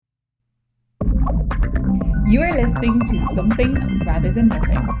You are listening to Something Rather Than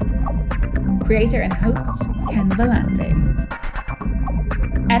Nothing. Creator and host, Ken Vellante.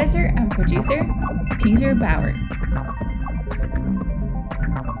 Editor and producer, Peter Bauer.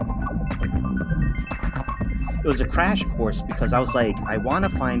 It was a crash course because I was like, I want to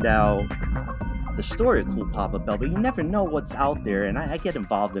find out the story of Cool Papa Bell, but you never know what's out there. And I get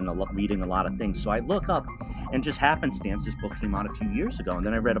involved in reading a lot of things. So I look up, and just happenstance, this book came out a few years ago. And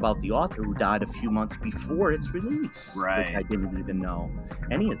then I read about the author who died a few months before its release. Right. Which I didn't even know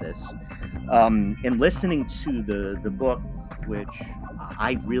any of this. And listening to the book, which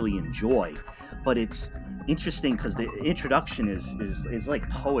I really enjoy, but it's interesting because the introduction is like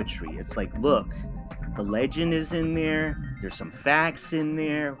poetry. It's like, look, the legend is in there. There's some facts in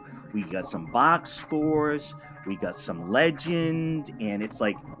there. We got some box scores. We got some legend. And it's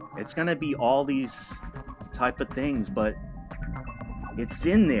like, it's going to be all these type of things, but it's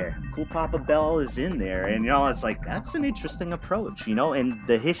in there. Cool Papa Bell is in there. And, it's like, that's an interesting approach, and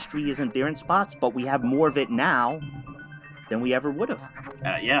the history isn't there in spots, but we have more of it now than we ever would have.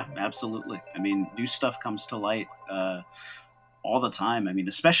 Yeah, absolutely. I mean, new stuff comes to light all the time. I mean,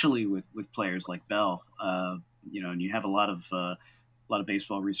 especially with players like Bell, and you have a lot of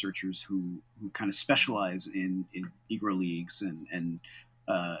baseball researchers who kind of specialize in Negro leagues and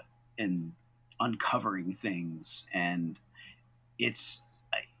uncovering things. And it's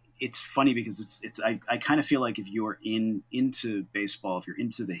funny because I kind of feel like if you're into baseball, if you're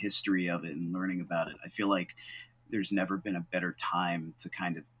into the history of it and learning about it, I feel like there's never been a better time to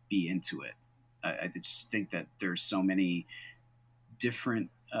kind of be into it. I just think that there's so many different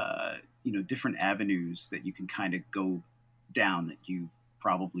different avenues that you can kind of go down that you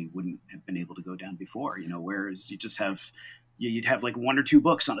probably wouldn't have been able to go down before, whereas you'd have like one or two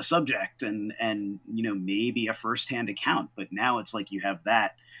books on a subject and maybe a firsthand account, but now it's like you have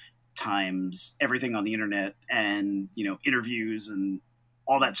that times everything on the internet and interviews and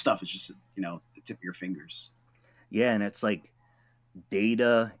all that stuff is just the tip of your fingers. Yeah, and it's like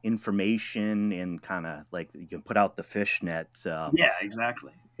data, information, and kind of like you can put out the fishnet. Yeah,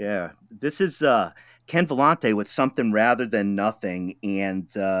 exactly. Yeah, this is Ken Vellante with Something Rather Than Nothing, and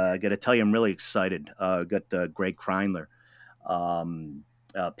I got to tell you, I'm really excited. Got Greg Kreinler,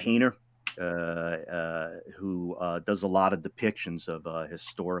 painter, who does a lot of depictions of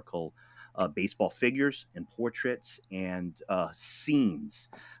historical baseball figures and portraits and scenes.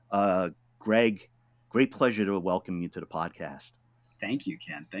 Greg, great pleasure to welcome you to the podcast. Thank you,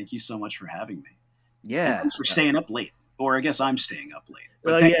 Ken. Thank you so much for having me. Yeah. And thanks for staying up late. Or I guess I'm staying up late.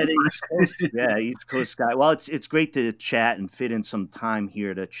 Well, yeah, the East Coast, East Coast guy. Well, it's great to chat and fit in some time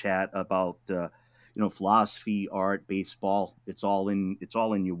here to chat about philosophy, art, baseball. It's all in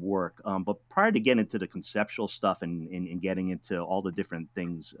your work. But prior to getting into the conceptual stuff and getting into all the different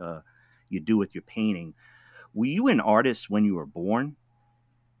things you do with your painting, were you an artist when you were born?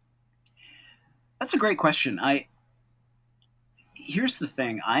 That's a great question. Here's the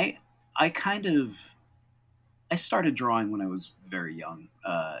thing. I started drawing when I was very young.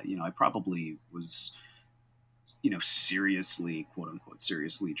 I probably was, seriously, quote unquote,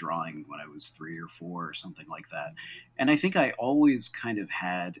 seriously drawing when I was 3 or 4 or something like that. And I think I always kind of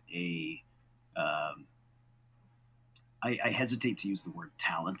had I hesitate to use the word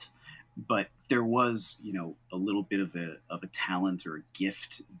talent, but there was, a little bit of a talent or a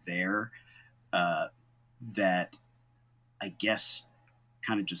gift there that I guess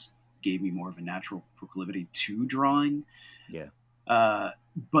kind of just gave me more of a natural proclivity to drawing. Yeah.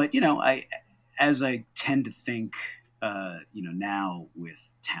 But, as I tend to think, now with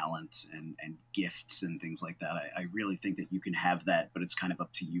talent and gifts and things like that, I really think that you can have that, but it's kind of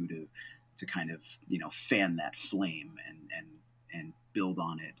up to you to kind of, fan that flame and build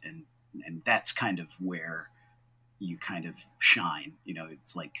on it. And that's kind of where you kind of shine.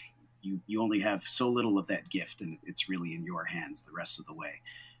 It's like you only have so little of that gift, and it's really in your hands the rest of the way.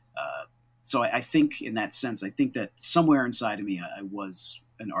 So I think in that sense, I think that somewhere inside of me, I was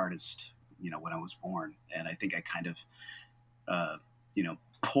an artist, when I was born. And I think I kind of,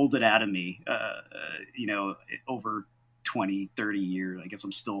 pulled it out of me, over 20, 30 years. I guess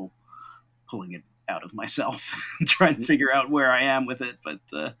I'm still pulling it out of myself, trying to figure out where I am with it. But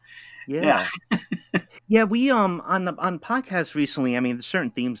yeah. Yeah, we on podcasts recently. I mean, there's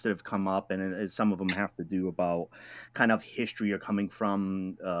certain themes that have come up, and some of them have to do about kind of history or coming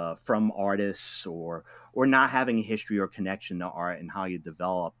from artists or not having a history or connection to art and how you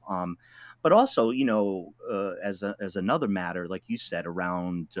develop. But also, as another matter, like you said,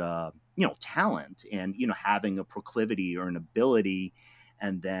 around talent and having a proclivity or an ability,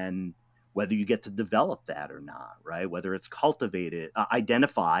 and then whether you get to develop that or not, right? Whether it's cultivated,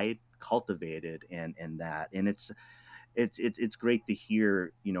 identified, cultivated, and that, and it's great to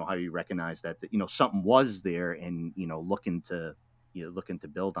hear, how you recognize that, something was there, and looking to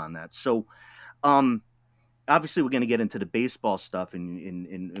build on that. So obviously we're going to get into the baseball stuff,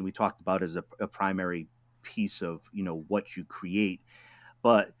 and we talked about as a primary piece of what you create.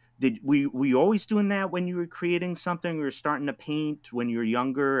 But were you always doing that when you were creating something, or starting to paint when you were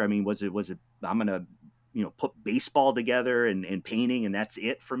younger? I mean, was it I'm gonna put baseball together and painting, and that's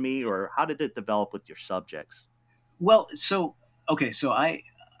it for me, or how did it develop with your subjects? Well, so I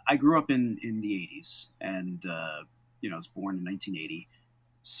grew up in the 80s, and I was born in 1980.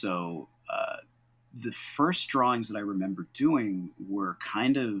 So the first drawings that I remember doing were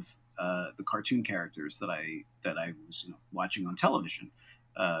kind of the cartoon characters that I was watching on television.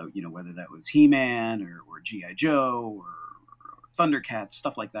 Whether that was He-Man or G.I. Joe or Thundercats,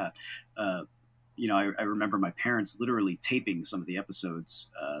 stuff like that. I remember my parents literally taping some of the episodes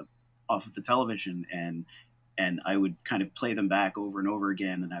off of the television, and I would kind of play them back over and over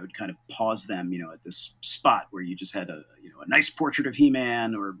again, and I would kind of pause them, at this spot where you just had a nice portrait of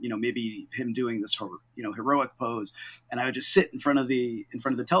He-Man, or maybe him doing this heroic pose, and I would just sit in front of the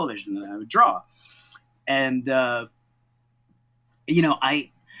television and I would draw, and you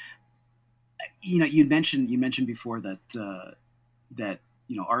mentioned before that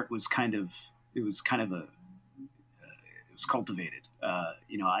art was kind of it was cultivated.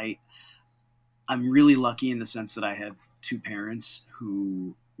 I'm really lucky in the sense that I have two parents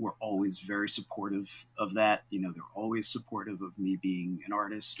who were always very supportive of that. They're always supportive of me being an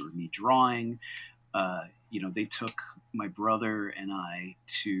artist or me drawing. They took my brother and I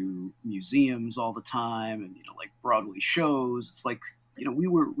to museums all the time, and like Broadway shows. It's like we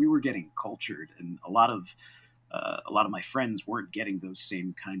were getting cultured, and a lot of my friends weren't getting those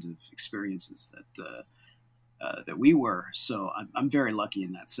same kinds of experiences that we were. So I'm very lucky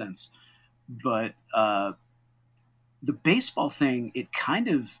in that sense. But the baseball thing, it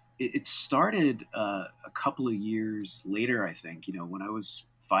started a couple of years later, I think. When I was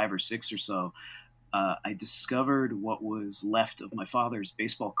 5 or 6 or so, I discovered what was left of my father's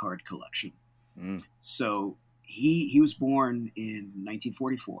baseball card collection. So he was born in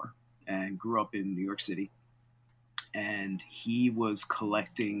 1944 and grew up in New York City, and he was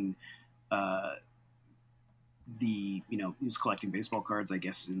collecting he was collecting baseball cards, I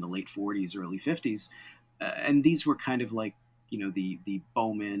guess, in the late 40s, early 50s. And these were kind of like, the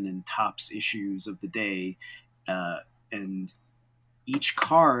Bowman and Topps issues of the day. And each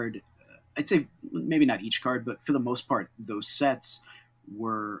card, I'd say maybe not each card, but for the most part, those sets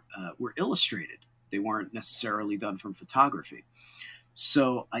were illustrated. They weren't necessarily done from photography.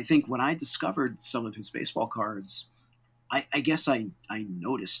 So I think when I discovered some of his baseball cards, I guess I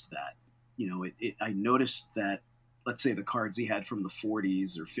noticed that. I noticed that, let's say, the cards he had from the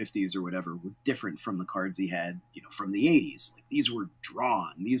 40s or 50s or whatever were different from the cards he had, from the 80s. Like, these were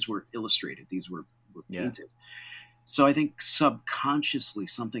drawn, these were illustrated, these were painted. So I think subconsciously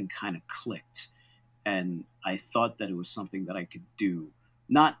something kind of clicked, and I thought that it was something that I could do,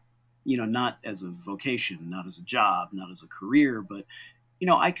 not as a vocation, not as a job, not as a career, but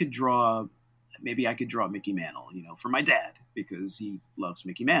maybe I could draw Mickey Mantle, for my dad, because he loves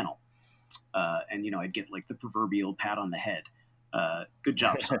Mickey Mantle. And I'd get like the proverbial pat on the head. Good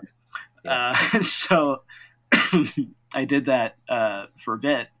job, son. So I did that for a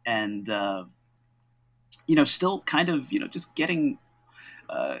bit, and still kind of just getting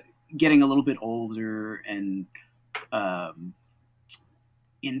a little bit older and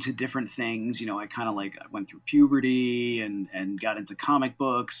into different things. I kind of I went through puberty and got into comic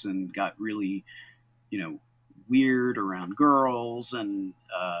books and got really weird around girls, and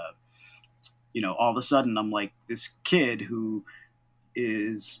all of a sudden I'm like this kid who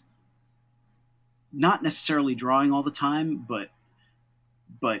is not necessarily drawing all the time, but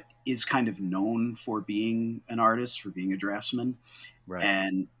is kind of known for being an artist, for being a draftsman. Right.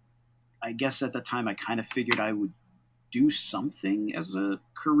 And I guess at the time I kind of figured I would do something as a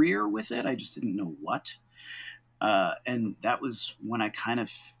career with it. I just didn't know what. And that was when I kind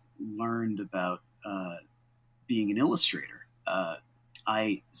of learned about being an illustrator.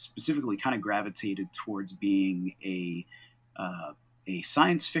 I specifically kind of gravitated towards being a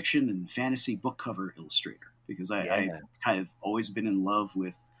science fiction and fantasy book cover illustrator, because I've kind of always been in love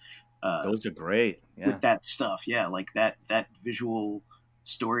with those are great. With that stuff. Yeah, like that visual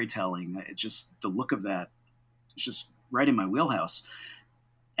storytelling. It just, the look of that, it's just right in my wheelhouse.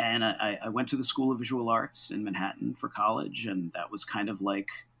 And I went to the School of Visual Arts in Manhattan for college, and that was kind of like,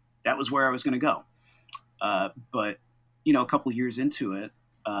 that was where I was going to go. But a couple of years into it,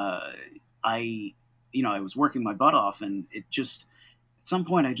 I was working my butt off, and it just, at some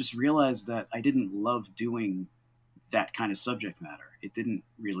point I just realized that I didn't love doing that kind of subject matter. It didn't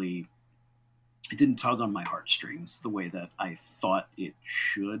tug on my heartstrings the way that I thought it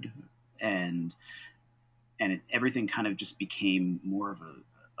should, and everything kind of just became more of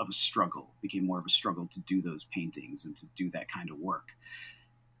a struggle. Became more of a struggle to do those paintings and to do that kind of work.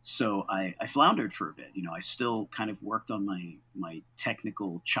 So I floundered for a bit. I still kind of worked on my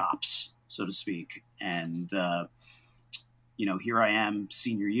technical chops, so to speak, and here I am,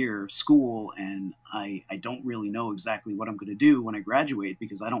 senior year of school, and I don't really know exactly what I'm going to do when I graduate,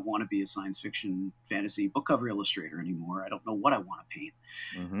 because I don't want to be a science fiction fantasy book cover illustrator anymore. I don't know what I want to paint.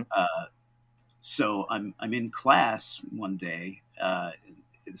 Mm-hmm. So I'm in class one day.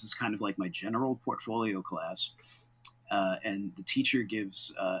 This is kind of like my general portfolio class, and the teacher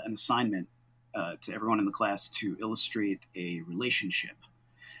gives an assignment to everyone in the class to illustrate a relationship.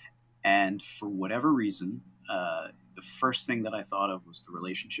 And for whatever reason, the first thing that I thought of was the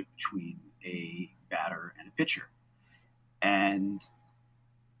relationship between a batter and a pitcher. And,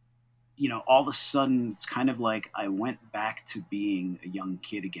 all of a sudden, it's kind of like I went back to being a young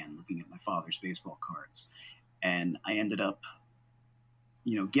kid again, looking at my father's baseball cards. And I ended up,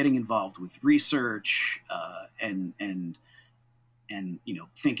 getting involved with research and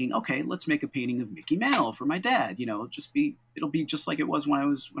thinking, okay, let's make a painting of Mickey Mantle for my dad. It'll be just like it was when I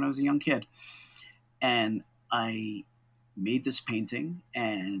was a young kid. And I made this painting,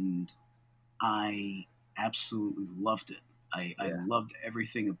 and I absolutely loved it. I loved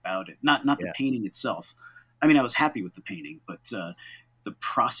everything about it. Not the painting itself. I mean, I was happy with the painting, but the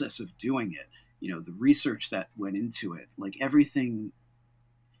process of doing it, the research that went into it, like everything.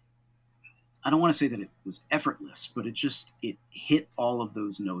 I don't want to say that it was effortless, but it hit all of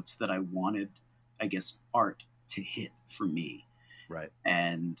those notes that I wanted, I guess, art to hit for me. Right.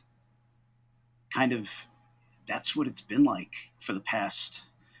 And kind of that's what it's been like for the past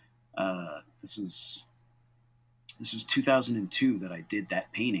this was 2002 that I did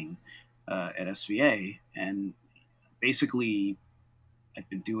that painting at SVA, and basically I've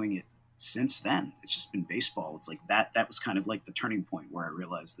been doing it since then. It's just been baseball. It's like that was kind of like the turning point where I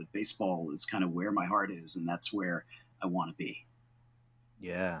realized that baseball is kind of where my heart is, and that's where I want to be.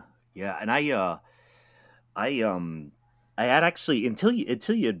 Yeah. And I had actually, until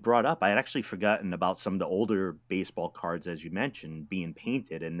you had brought up, I had actually forgotten about some of the older baseball cards, as you mentioned, being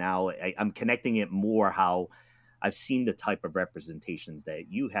painted, and now I'm connecting it more how I've seen the type of representations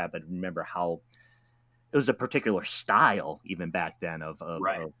that you have, and remember how it was a particular style even back then of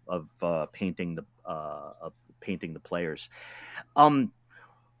painting the players. One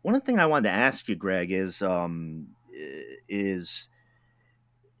of the things I wanted to ask you, Greg, is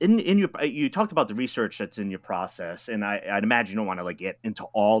in your, you talked about the research that's in your process, and I'd imagine you don't want to get into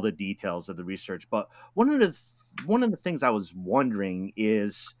all the details of the research, but one of the things I was wondering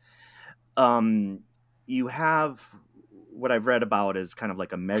is, you have what I've read about is kind of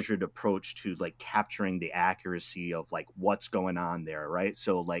like a measured approach to capturing the accuracy of what's going on there, right?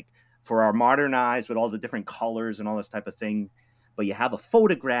 So for our modern eyes with all the different colors and all this type of thing, but you have a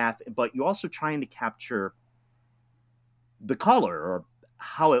photograph, but you're also trying to capture the color or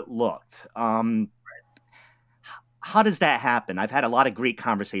how it looked. How does that happen? I've had a lot of great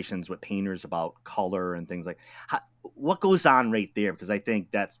conversations with painters about color and things what goes on right there, because I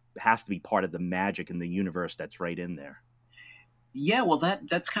think that has to be part of the magic in the universe that's right in there. Yeah, well,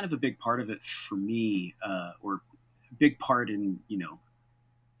 that's kind of a big part of it for me, or a big part in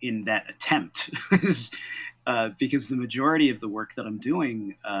in that attempt, is because the majority of the work that I'm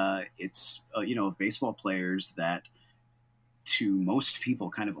doing, it's baseball players that to most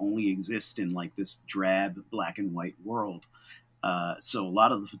people kind of only exist in this drab black and white world. So a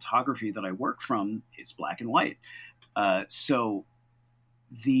lot of the photography that I work from is black and white. So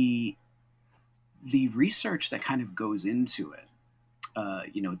the research that kind of goes into it,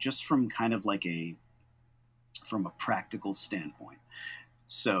 just from kind of from a practical standpoint.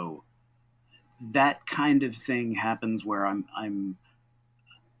 So that kind of thing happens where I'm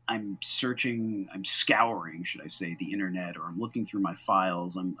searching, I'm scouring, should I say, the internet, or I'm looking through my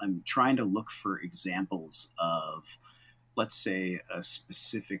files. I'm trying to look for examples of, let's say, a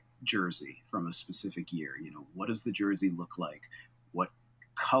specific jersey from a specific year. What does the jersey look like? What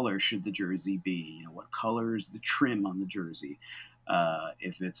color should the jersey be? What color is the trim on the jersey?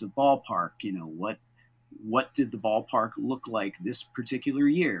 If it's a ballpark, what did the ballpark look like this particular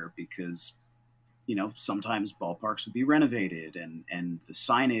year? Because sometimes ballparks would be renovated, and the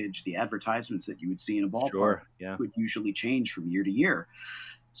signage, the advertisements that you would see in a ballpark would usually change from year to year.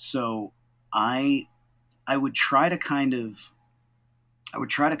 So I would try to kind of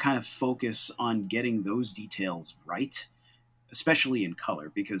focus on getting those details right, especially in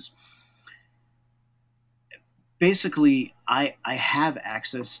color, because basically I have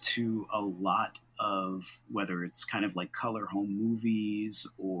access to a lot of, whether it's kind of like color home movies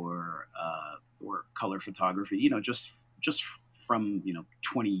or color photography, just from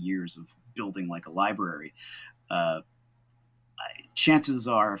 20 years of building like a library. Uh, Chances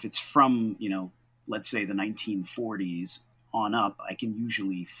are, if it's from let's say the 1940s on up, I can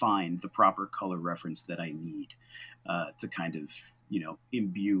usually find the proper color reference that I need to kind of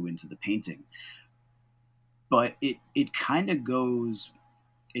imbue into the painting. But it kind of goes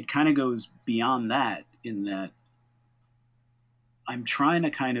beyond that, in that I'm trying to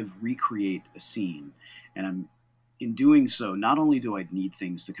kind of recreate a scene, and I'm in doing so, not only do I need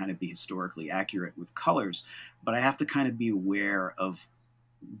things to kind of be historically accurate with colors, but I have to kind of be aware of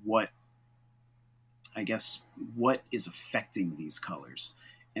what I guess what is affecting these colors.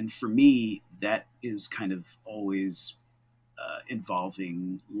 And for me, that is kind of always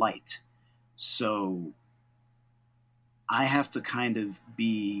involving light. So I have to kind of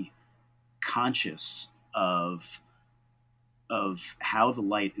be conscious of how the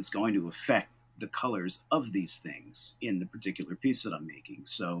light is going to affect the colors of these things in the particular piece that I'm making.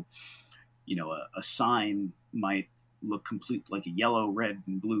 So, a sign might look complete, like a yellow, red,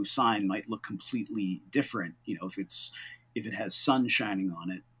 and blue sign might look completely different. If it has sun shining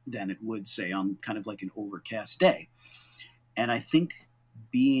on it than it would say on kind of like an overcast day. And I think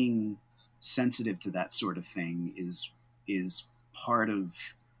being sensitive to that sort of thing is part of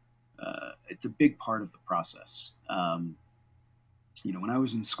it's a big part of the process. When I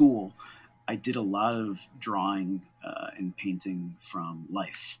was in school, I did a lot of drawing and painting from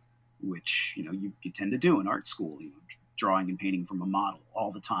life, which you tend to do in art school. Drawing and painting from a model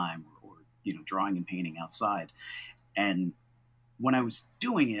all the time, or drawing and painting outside. And when I was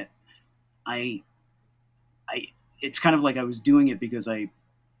doing it, I it's kind of like I was doing it because I'm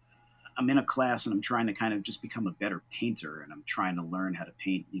in a class and I'm trying to kind of just become a better painter, and I'm trying to learn how to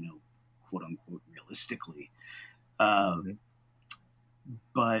paint, quote unquote, realistically. Mm-hmm.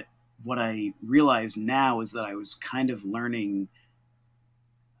 But what I realize now is that I was kind of learning,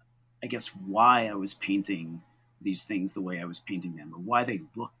 I guess, why I was painting these things the way I was painting them, or why they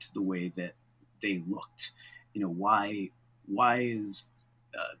looked the way that they looked. Why is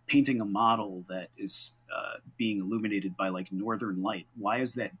painting a model that is being illuminated by like northern light, why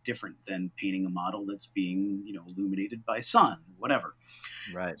is that different than painting a model that's being illuminated by sun, whatever?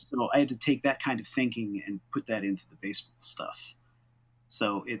 Right. So I had to take that kind of thinking and put that into the baseball stuff.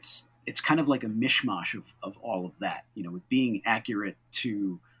 So it's kind of like a mishmash of all of that, with being accurate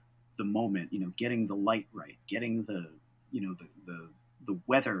to the moment, getting the light right, getting the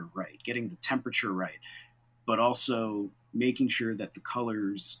weather right, getting the temperature right, but also making sure that the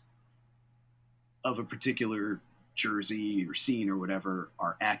colors of a particular jersey or scene or whatever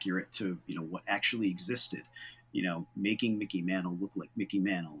are accurate to what actually existed. Making Mickey Mantle look like Mickey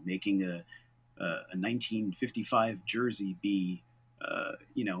Mantle, making a 1955 jersey be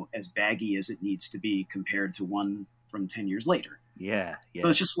as baggy as it needs to be compared to one from 10 years later. Yeah. So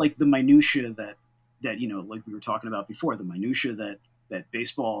it's just like the minutia that like we were talking about before, the minutia that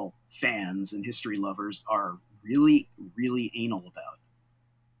baseball fans and history lovers are really, really anal about.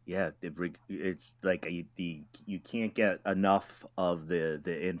 Yeah, it's like you can't get enough of the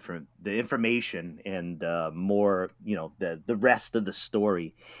information and more, the rest of the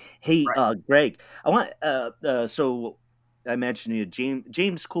story. Hey, right. Greg, I want so I mentioned you,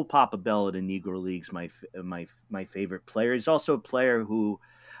 James Cool Papa Bell at the Negro League's my favorite player. He's also a player who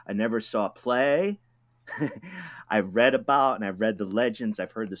I never saw play. I've read about, and I've read the legends.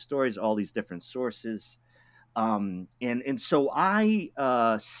 I've heard the stories, all these different sources. And so I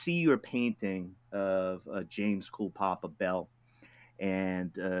see your painting of James Cool Papa Bell,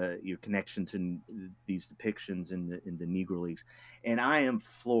 and your connection to these depictions in the Negro Leagues, and I am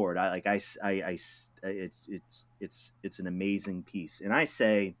floored. It's an amazing piece, and I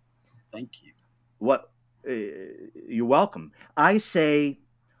say, thank you. What? You're welcome. I say,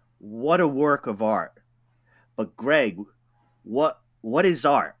 what a work of art. But Greg, what is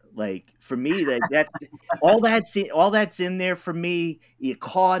art? Like, for me, that all that's in there for me. You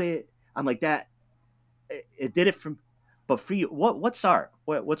caught it. I'm like that. It did it from. But for you, what's art?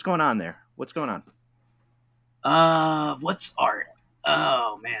 What's going on there? What's going on? What's art?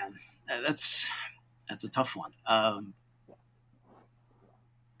 Oh man, that's a tough one.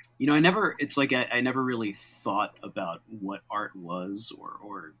 It's like I never really thought about what art was,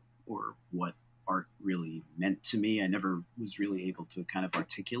 or what art really meant to me. I never was really able to kind of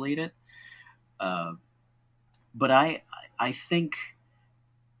articulate it. But I think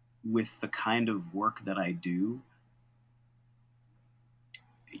with the kind of work that I do,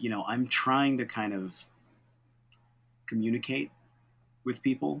 I'm trying to kind of communicate with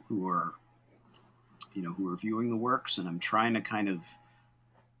people who are, who are viewing the works, and I'm trying to kind of,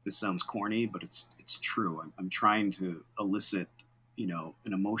 this sounds corny, but it's true. I'm trying to elicit, an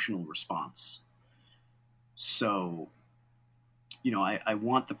emotional response. So, I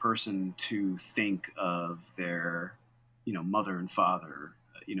want the person to think of their, mother and father,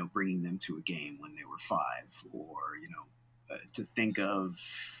 bringing them to a game when they were 5, or, to think of,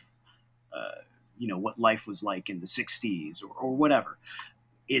 what life was like in the 60s, or whatever.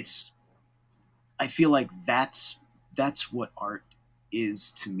 I feel like that's what art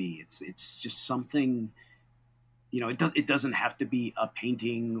is to me. It's just something, it doesn't have to be a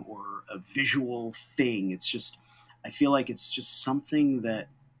painting or a visual thing. It's just, I feel like it's just something that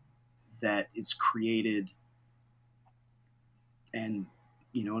is created and,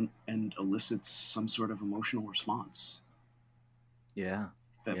 and elicits some sort of emotional response. Yeah.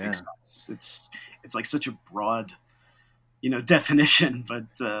 That makes sense. It's like such a broad, definition, but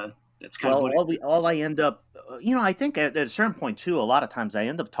that's kind of what it is. All I end up, I think at a certain point too, a lot of times I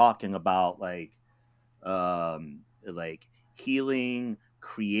end up talking about like healing,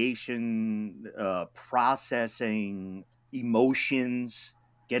 creation, processing, emotions,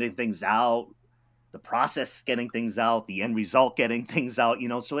 getting things out, the process getting things out, the end result getting things out.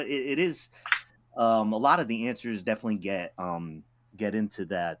 So it is, a lot of the answers definitely get into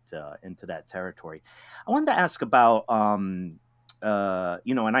that territory. I wanted to ask about, and I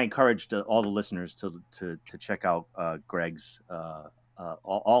encouraged all the listeners to check out Greg's,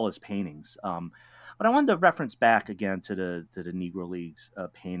 all his paintings. But I wanted to reference back again to the Negro Leagues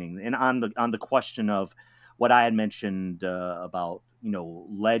painting, and on the question of what I had mentioned about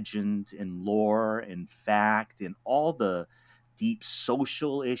legend and lore and fact and all the deep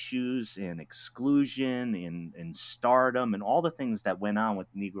social issues and exclusion and stardom and all the things that went on with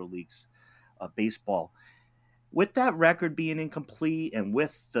Negro Leagues baseball. With that record being incomplete and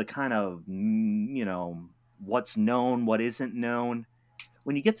with the kind of, what's known, what isn't known,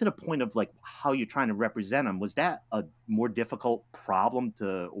 when you get to the point of like how you're trying to represent them, was that a more difficult problem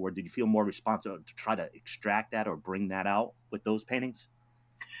or did you feel more responsible to try to extract that or bring that out with those paintings?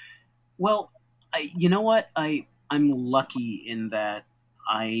 Well, you know what? I'm lucky in that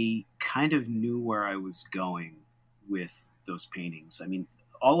I kind of knew where I was going with those paintings. I mean,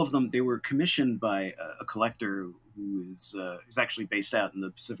 all of them, they were commissioned by a collector who's actually based out in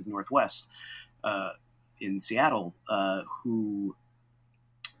the Pacific Northwest, in Seattle, who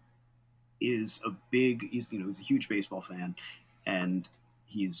he's a huge baseball fan, and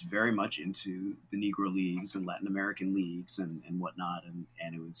he's very much into the Negro Leagues and Latin American leagues and whatnot. And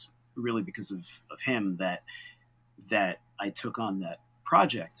it was really because of him that I took on that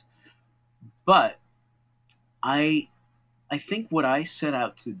project. But I think what I set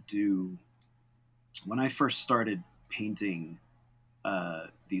out to do when I first started painting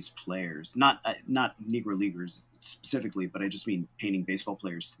these players, not Negro Leaguers specifically, but I just mean painting baseball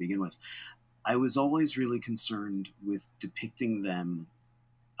players to begin with. I was always really concerned with depicting them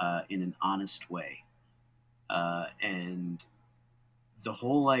in an honest way, and the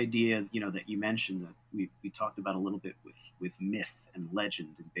whole idea, that you mentioned that we talked about a little bit with myth and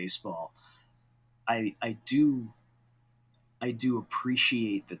legend in baseball. I do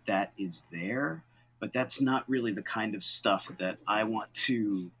appreciate that is there, but that's not really the kind of stuff that I want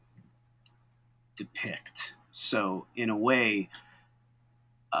to depict. So in a way,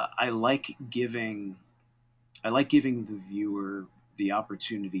 I like giving the viewer the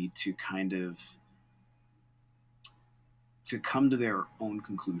opportunity to kind of to come to their own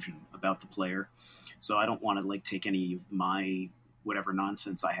conclusion about the player. So I don't want to like take any of my whatever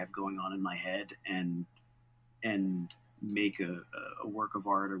nonsense I have going on in my head and make a work of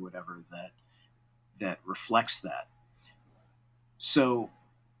art or whatever that reflects that. So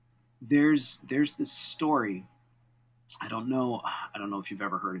there's this story. I don't know if you've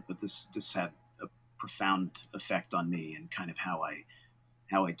ever heard it, but this had a profound effect on me and kind of how I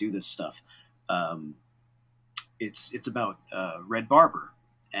do this stuff. It's about Red Barber,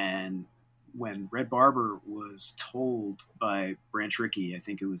 and when Red Barber was told by Branch Rickey, I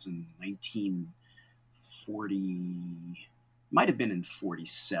think it was in 1940, might have been in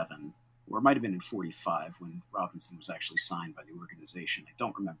 47, or it might have been in 45 when Robinson was actually signed by the organization. I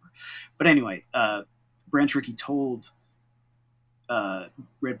don't remember. But anyway, Branch Rickey told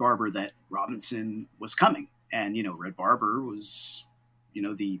Red Barber that Robinson was coming. And, Red Barber was,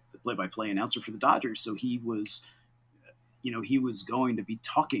 the play-by-play announcer for the Dodgers. So he was going to be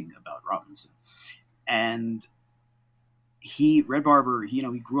talking about Robinson. And Red Barber, he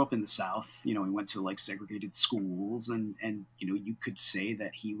grew up in the South. He went to like segregated schools, and you could say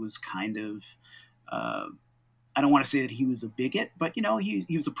that he was kind of, uh, I don't want to say that he was a bigot, but he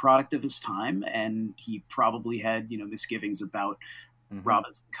was a product of his time, and he probably had misgivings about Mm-hmm.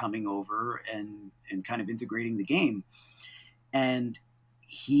 Robinson coming over and kind of integrating the game, and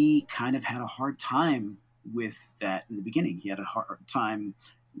he kind of had a hard time with that in the beginning. He had a hard time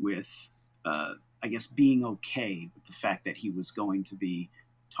with, I guess, being okay with the fact that he was going to be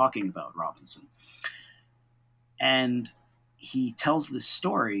talking about Robinson. And he tells this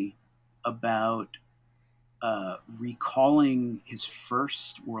story about recalling his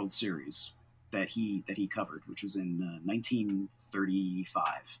first World Series that he covered, which was in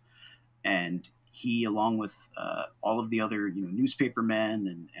 1935, and he, along with all of the other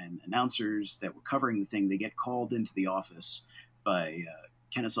newspapermen and announcers that were covering the thing, they get called into the office by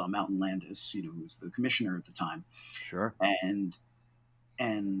Kennesaw Mountain Landis, who was the commissioner at the time, Sure. and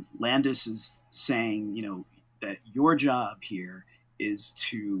Landis is saying, that your job here is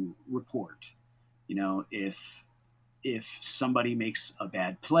to report. If somebody makes a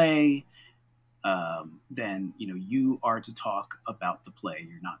bad play, then you are to talk about the play.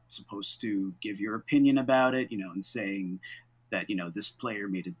 You're not supposed to give your opinion about it, and saying that this player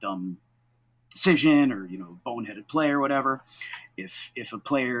made a dumb decision or boneheaded play or whatever. If a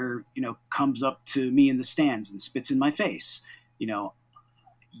player comes up to me in the stands and spits in my face,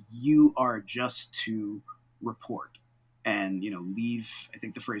 you are just to report and leave. I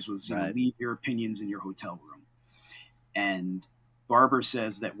think the phrase was Right. leave your opinions in your hotel room. And Barber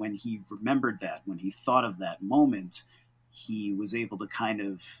says that when he remembered that, when he thought of that moment, he was able to kind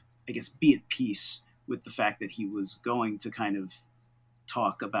of, I guess, be at peace with the fact that he was going to kind of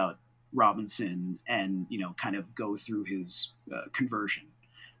talk about Robinson and kind of go through his conversion.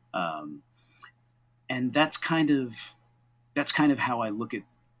 Um, and that's kind of how I look at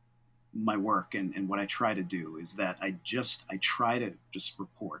my work and what I try to do is that I try to just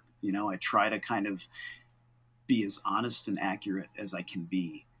report. I try to kind of be as honest and accurate as I can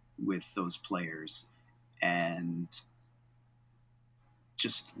be with those players and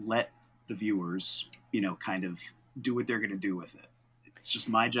just let the viewers, kind of do what they're going to do with it. It's just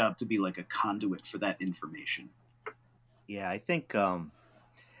my job to be like a conduit for that information. Yeah, I think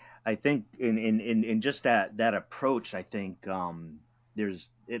in just that approach, I think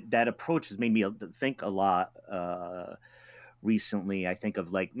that approach has made me think a lot recently. I think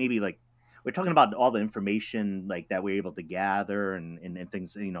of like maybe like we're talking about all the information like that we're able to gather and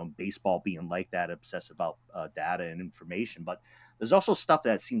things, baseball being like that, obsessed about data and information, but there's also stuff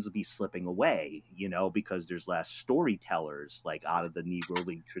that seems to be slipping away, because there's less storytellers like out of the Negro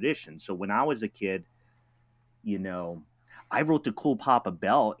League tradition. So when I was a kid, you know, I wrote to Cool Papa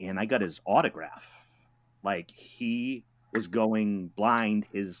Bell and I got his autograph. Like he was going blind,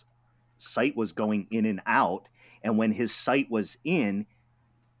 his sight was going in and out, and when his sight was in,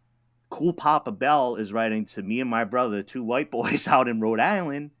 Cool Papa Bell is writing to me and my brother, two white boys out in Rhode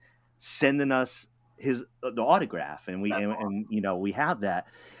Island, sending us the autograph, and we That's and, awesome. we have that.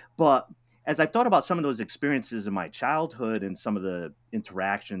 But as I've thought about some of those experiences in my childhood and some of the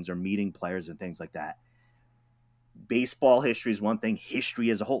interactions or meeting players and things like that, baseball history is one thing,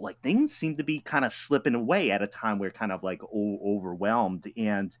 history as a whole, like things seem to be kind of slipping away at a time we're kind of like overwhelmed.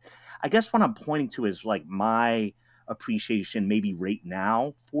 And I guess what I'm pointing to is like my appreciation maybe right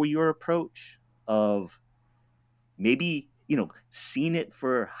now for your approach of maybe seeing it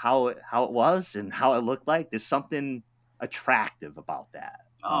for how it was and how it looked like. There's something attractive about that.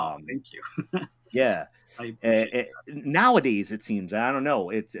 Oh, thank you. Yeah. I appreciate that. Nowadays it seems, I don't know,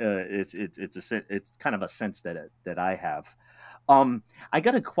 it's kind of a sense that I have. I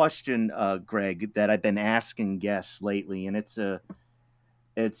got a question, Greg, that I've been asking guests lately, and it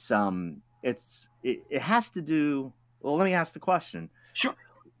has to do. Well, let me ask the question. Sure.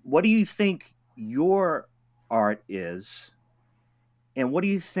 What do you think your art is, and what do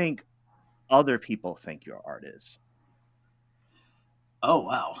you think other people think your art is? Oh,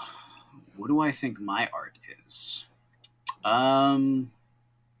 wow. What do I think my art is? Um,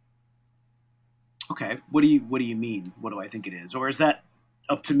 okay. What do you mean? What do I think it is? Or is that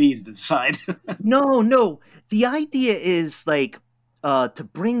up to me to decide? No. The idea is like to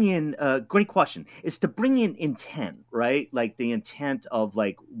bring in great question, is to bring in intent, right? Like the intent of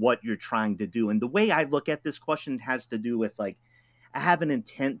like what you're trying to do. And the way I look at this question has to do with like I have an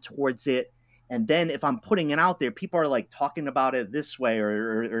intent towards it. And then if I'm putting it out there, people are like talking about it this way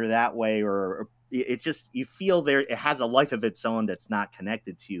or that way, or it just, you feel there, it has a life of its own that's not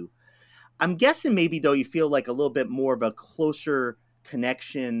connected to you. I'm guessing maybe though you feel like a little bit more of a closer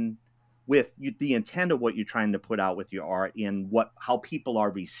connection with the intent of what you're trying to put out with your art and how people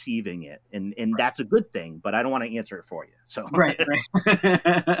are receiving it. And that's a good thing, but I don't want to answer it for you. So Right.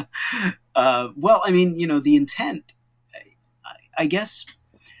 Well, I mean, the intent, I guess,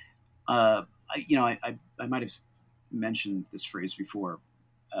 I might have mentioned this phrase before.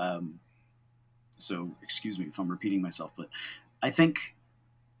 So excuse me if I'm repeating myself, but I think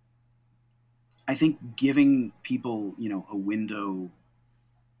giving people, a window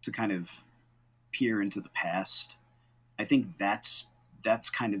to kind of peer into the past, I think that's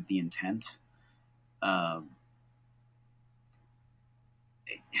kind of the intent.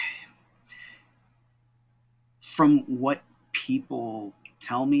 From what people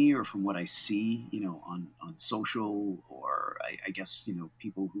tell me, or from what I see, on social, or I guess,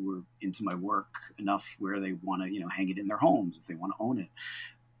 people who are into my work enough where they want to, hang it in their homes if they want to own it.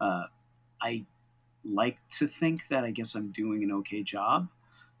 I like to think that I guess I'm doing an okay job.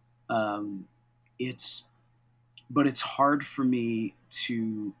 But it's hard for me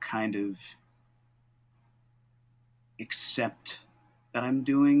to kind of accept that I'm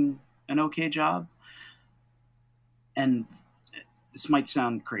doing an okay job. And this might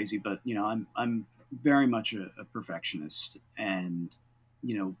sound crazy, but I'm very much a perfectionist, and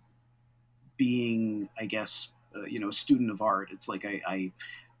being, I guess, a student of art, it's like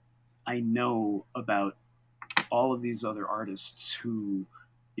I know about all of these other artists who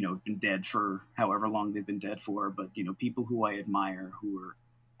have been dead for however long they've been dead for, but people who I admire, who are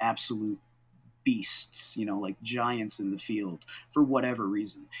absolute beasts, like giants in the field for whatever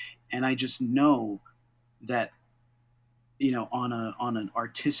reason, and I just know that on an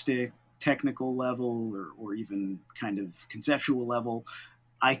artistic, technical level, or even kind of conceptual level,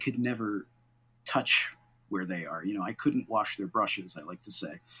 I could never touch where they are. I couldn't wash their brushes, I like to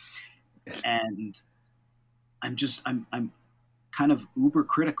say. And I'm kind of uber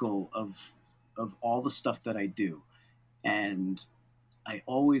critical of all the stuff that I do. And I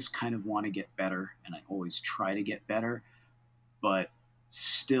always kind of want to get better, and I always try to get better, but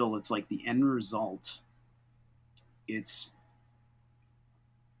still it's like the end result,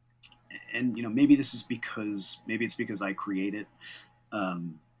 and maybe it's because I create it.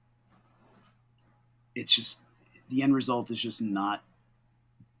 It's just, the end result is just not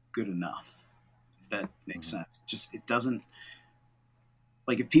good enough, if that makes sense. Just, it doesn't,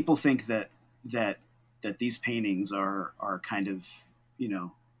 like, if people think that these paintings are kind of,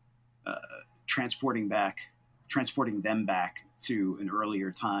 transporting them back to an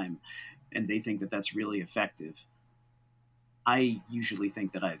earlier time, and they think that that's really effective, I usually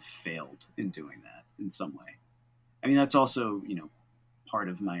think that I've failed in doing that in some way. I mean, that's also, part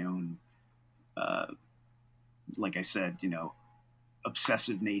of my own, like I said,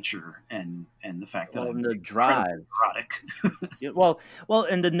 obsessive nature, and the fact that I'm the drive, neurotic.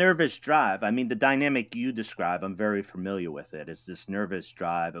 And the nervous drive. I mean, the dynamic you describe, I'm very familiar with it. It's this nervous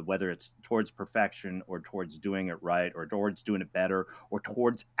drive of whether it's towards perfection, or towards doing it right, or towards doing it better, or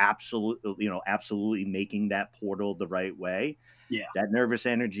towards absolutely making that portal the right way. Yeah, that nervous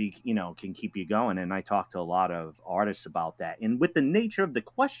energy, can keep you going. And I talk to a lot of artists about that. And with the nature of the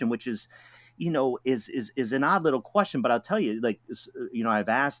question, which is, is an odd little question, but I'll tell you, like, I've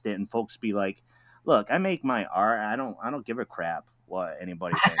asked it, and folks be like, look, I make my art. I don't give a crap what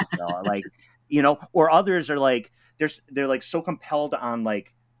anybody thinks. Like, or others are like, they're like so compelled on,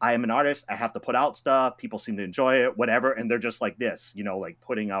 like, I am an artist, I have to put out stuff, people seem to enjoy it, whatever. And they're just like this, like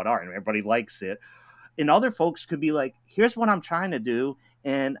putting out art, and everybody likes it. And other folks could be like, here's what I'm trying to do,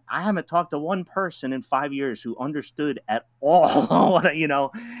 and I haven't talked to one person in 5 years who understood at all what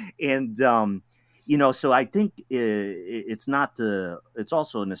and so I think it's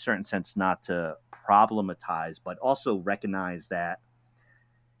also in a certain sense not to problematize, but also recognize that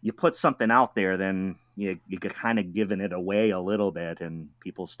you put something out there, then you get kind of giving it away a little bit, and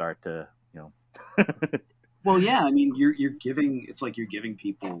people start to Well, yeah, I mean, you're giving, it's like you're giving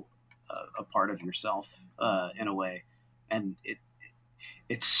people a part of yourself, in a way, and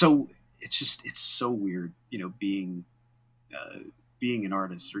it's so weird, being an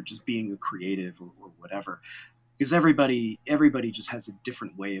artist, or just being a creative, or whatever, because everybody just has a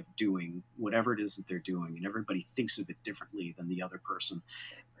different way of doing whatever it is that they're doing, and everybody thinks of it differently than the other person.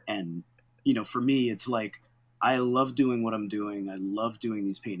 And for me, it's like, I love doing what I'm doing. I love doing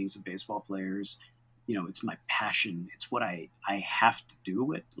these paintings of baseball players. It's my passion. It's what I have to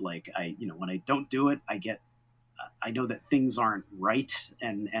do it. Like, when I don't do it, I know that things aren't right,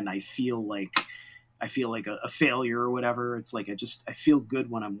 and I feel like a failure or whatever. It's like, I feel good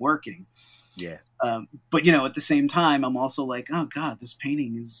when I'm working. Yeah. But at the same time, I'm also like, oh God, this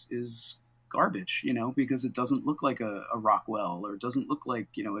painting is garbage, because it doesn't look like a Rockwell, or it doesn't look like,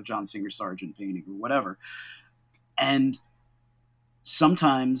 a John Singer Sargent painting or whatever. And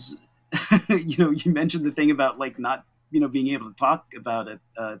sometimes, you mentioned the thing about like not, being able to talk about it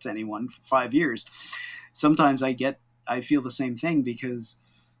to anyone for 5 years. Sometimes I feel the same thing because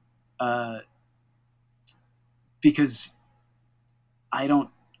I don't,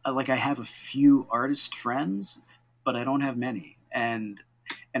 I have a few artist friends, but I don't have many. And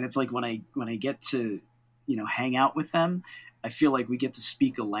it's like when I get to, hang out with them, I feel like we get to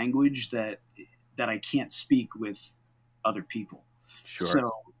speak a language that I can't speak with other people. Sure.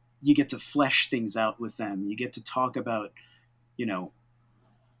 So you get to flesh things out with them. You get to talk about,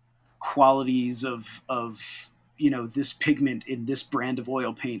 qualities of this pigment in this brand of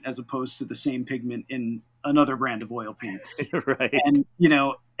oil paint as opposed to the same pigment in another brand of oil paint. Right. And,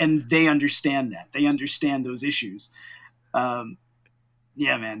 and they understand that. They understand those issues.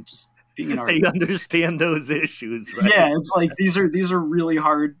 Yeah, man, just being an artist. They understand those issues, right? Yeah, it's like these are really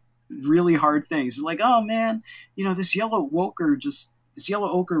hard things. Like, oh man, this yellow ochre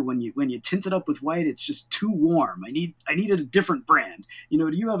when you tint it up with white, it's just too warm. I needed a different brand. Do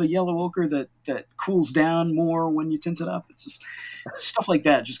you have a yellow ochre that cools down more when you tint it up? It's just stuff like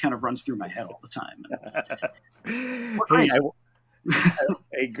that just kind of runs through my head all the time.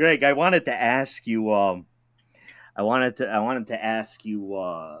 Hey, Greg, I wanted to ask you. I wanted to ask you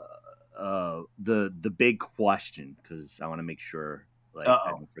the big question, because I want to make sure I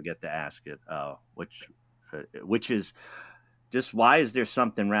don't forget to ask it. Which is just, why is there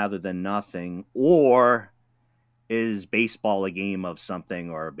something rather than nothing, or is baseball a game of something,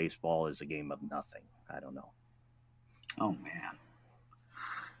 or baseball is a game of nothing? I don't know. Oh man,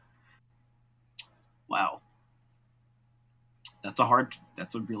 wow, that's a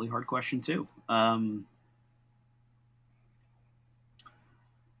really hard question too.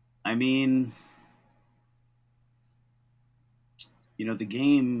 I mean, the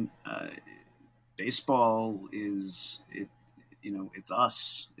game, baseball is it. It's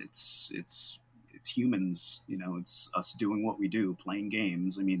us. It's humans. It's us doing what we do, playing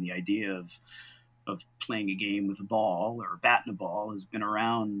games. I mean, the idea of playing a game with a ball or a bat and a ball has been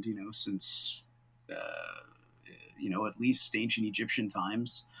around, since at least ancient Egyptian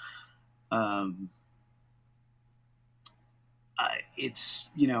times. It's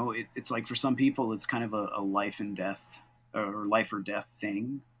it's like, for some people it's kind of a life and death, or life or death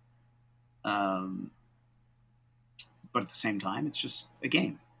thing, but at the same time it's just a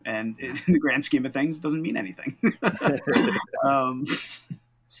game, and in the grand scheme of things it doesn't mean anything.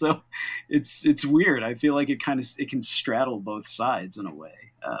 So it's weird. I feel like it can straddle both sides in a way,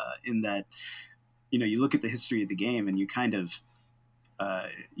 in that you look at the history of the game and you kind of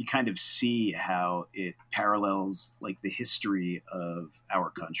see how it parallels like the history of our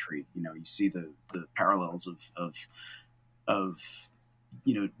country. You see the parallels of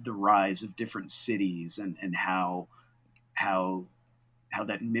the rise of different cities, and how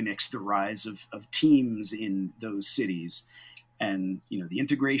that mimics the rise of teams in those cities, and the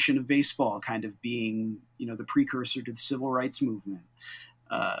integration of baseball kind of being the precursor to the civil rights movement.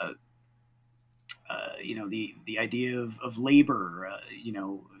 The idea of labor,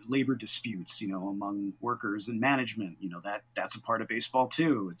 labor disputes, among workers and management, that's a part of baseball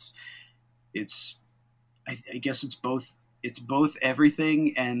too. I guess it's both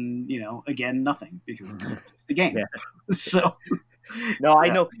everything and, again, nothing, because it's the game. Yeah. So. No, I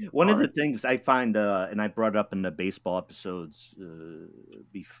know one of the things I find, and I brought it up in the baseball episodes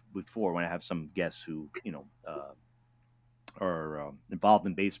before, when I have some guests who, are involved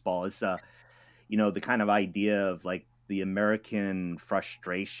in baseball, is, the kind of idea of like the American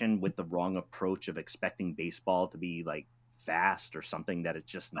frustration with the wrong approach of expecting baseball to be like fast or something that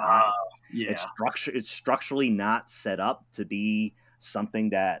it's just not. Yeah. It's structurally not set up to be something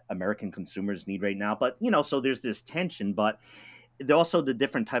that American consumers need right now. But, so there's this tension, but there's also the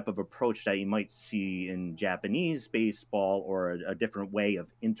different type of approach that you might see in Japanese baseball, or a different way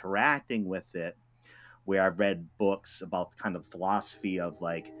of interacting with it, where I've read books about kind of philosophy of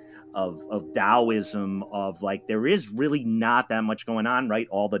like, of Taoism, of like, there is really not that much going on, right?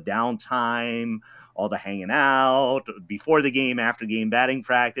 All the downtime, all the hanging out before the game, after game, batting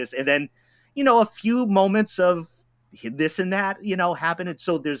practice, and then, a few moments of this and that, happen. And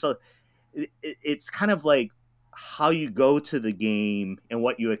so it's kind of like how you go to the game and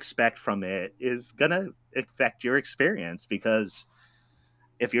what you expect from it is going to affect your experience, because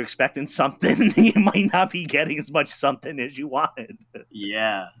if you're expecting something, you might not be getting as much something as you wanted.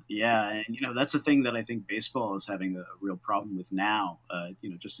 Yeah. And, that's a thing that I think baseball is having a real problem with now.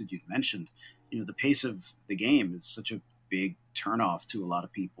 Just as you mentioned, the pace of the game is big turnoff to a lot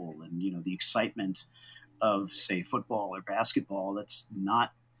of people. And, the excitement of, say, football or basketball, that's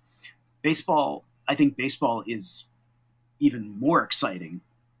not baseball. I think baseball is even more exciting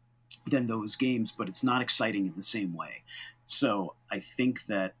than those games, but it's not exciting in the same way. So I think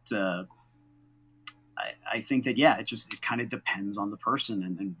that, yeah, it kind of depends on the person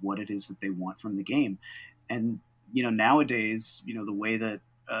and what it is that they want from the game. And, nowadays, the way that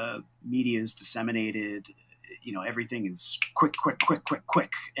media is disseminated, everything is quick.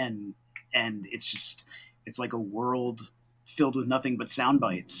 And it's like a world filled with nothing but sound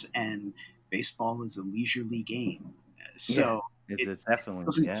bites, and baseball is a leisurely game. So it's definitely,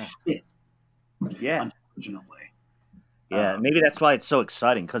 doesn't fit, unfortunately. Yeah, maybe that's why it's so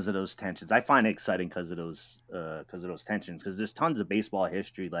exciting, because of those tensions. I find it exciting because of those tensions, because there's tons of baseball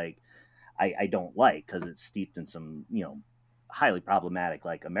history like I don't like, because it's steeped in some highly problematic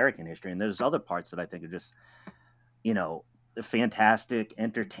like American history, and there's other parts that I think are just fantastic,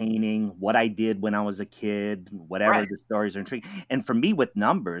 entertaining, what I did when I was a kid, whatever. Right. The stories are intriguing. And for me, with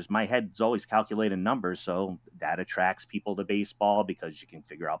numbers, my head's always calculating numbers, so that attracts people to baseball, because you can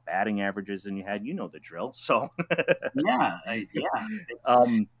figure out batting averages in your head. You know the drill. So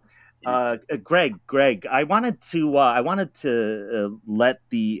Greg, I wanted to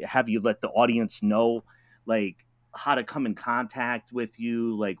have you let the audience know, like, how to come in contact with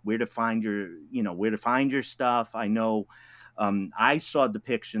you, like where to find your stuff. I know I saw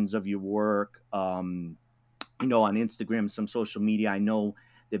depictions of your work, on Instagram, some social media. I know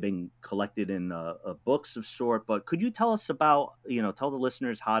they've been collected in books of sort, but could you tell us about, tell the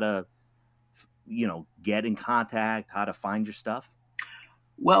listeners how to, get in contact, how to find your stuff?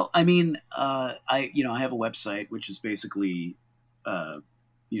 Well, I mean, I have a website, which is basically, the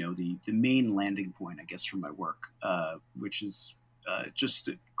main landing point, I guess, for my work, which is just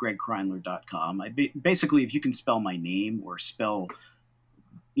at gregkreindler.com. Basically, if you can spell my name, or spell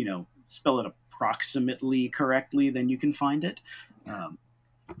it approximately correctly, then you can find it.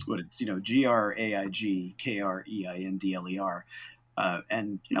 But it's, GRAIGKREINDLER.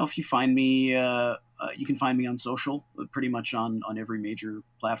 And, if you find me, you can find me on social, pretty much on every major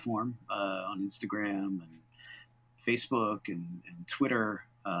platform, on Instagram and Facebook and Twitter.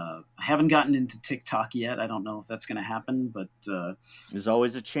 I haven't gotten into TikTok yet. I don't know if that's going to happen, but there's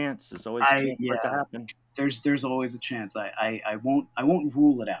always a chance. There's always a chance for it to happen. There's always a chance. I won't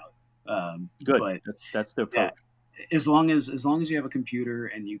rule it out. Good. But that's the approach. As long as you have a computer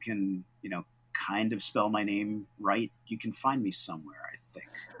and you can, kind of spell my name right, you can find me somewhere, I think.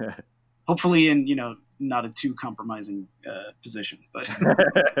 Hopefully in, not a too compromising position, but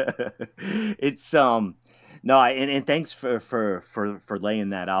it's no, and thanks for laying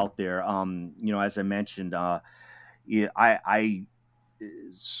that out there. As I mentioned, I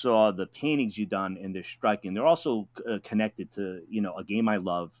saw the paintings you done, and they're striking. They're also connected to a game I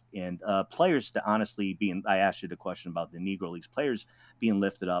love, and players that honestly I asked you the question about the Negro Leagues, players being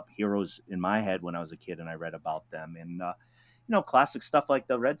lifted up, heroes in my head when I was a kid and I read about them, and classic stuff like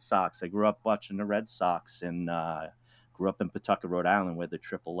the Red Sox. I grew up watching the Red Sox, and grew up in Pawtucket, Rhode Island, where the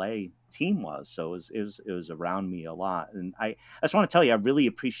AAA team was. So it was around me a lot. And I just want to tell you, I really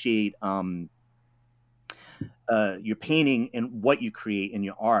appreciate your painting and what you create in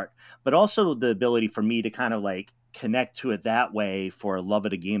your art, but also the ability for me to kind of like connect to it that way for a love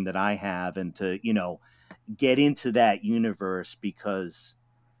of the game that I have, and to, get into that universe, because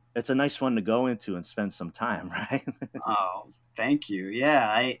it's a nice one to go into and spend some time, right? Oh, thank you.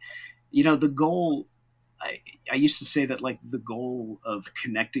 Yeah. The goal, I used to say that, like, the goal of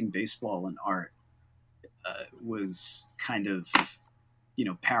connecting baseball and art was kind of,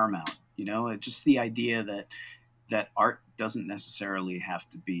 paramount, just the idea that art doesn't necessarily have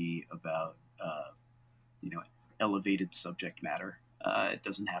to be about, elevated subject matter. It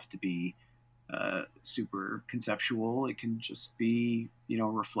doesn't have to be super conceptual. It can just be, a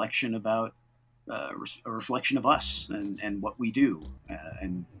reflection about a reflection of us and what we do.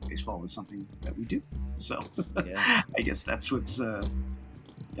 And baseball is something that we do. So yeah. I guess that's what's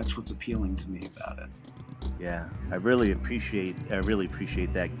appealing to me about it. Yeah, I really appreciate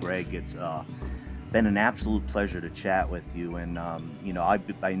that, Greg. It's been an absolute pleasure to chat with you, and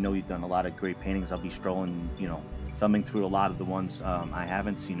I know you've done a lot of great paintings. I'll be strolling, thumbing through a lot of the ones I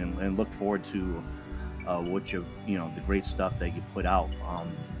haven't seen, and look forward to what you the great stuff that you put out.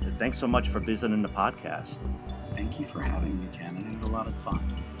 Thanks so much for visiting the podcast. Thank you for having me, Ken. I had a lot of fun.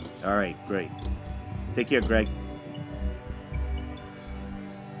 All right, great. Take care, Greg.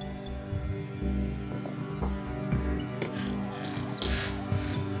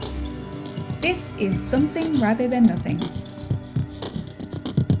 This is Something Rather Than Nothing.